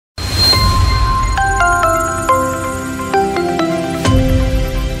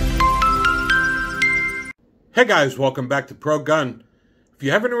Hey guys, welcome back to Pro Gun. If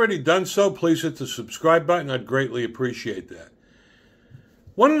you haven't already done so, please hit the subscribe button. I'd greatly appreciate that.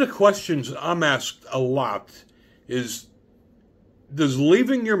 One of the questions I'm asked a lot is, does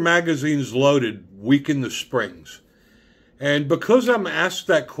leaving your magazines loaded weaken the springs? And because I'm asked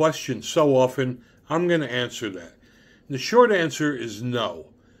that question so often, I'm going to answer that. The short answer is no.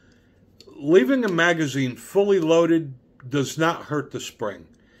 Leaving a magazine fully loaded does not hurt the spring.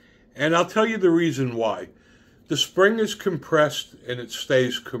 And I'll tell you the reason why. The spring is compressed and it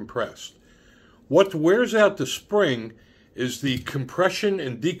stays compressed. What wears out the spring is the compression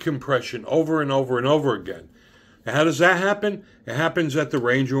and decompression over and over and over again. Now, how does that happen? It happens at the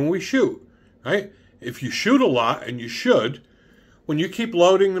range when we shoot, right? If you shoot a lot, and you should, when you keep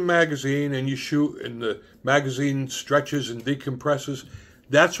loading the magazine and you shoot and the magazine stretches and decompresses,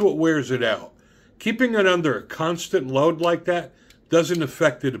 that's what wears it out. Keeping it under a constant load like that doesn't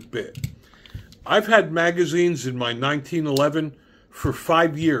affect it a bit. I've had magazines in my 1911 for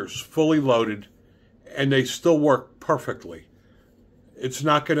 5 years, fully loaded, and they still work perfectly. It's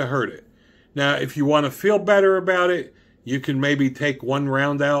not going to hurt it. Now, if you want to feel better about it, you can maybe take one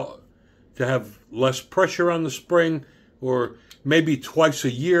round out to have less pressure on the spring, or maybe twice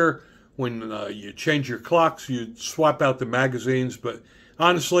a year when you change your clocks, you swap out the magazines. But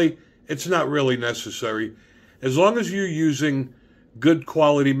honestly, it's not really necessary. As long as you're using good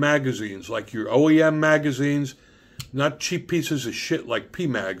quality magazines, like your OEM magazines, not cheap pieces of shit like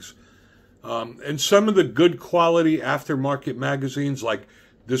PMags. And some of the good quality aftermarket magazines, like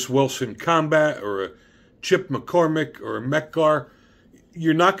this Wilson Combat or a Chip McCormick or a Mekgar,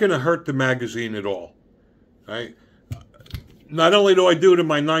 you're not going to hurt the magazine at all. Right? Not only do I do it in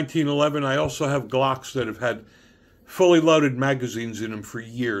my 1911, I also have Glocks that have had fully loaded magazines in them for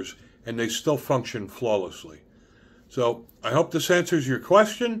years, and they still function flawlessly. So I hope this answers your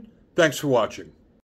question. Thanks for watching.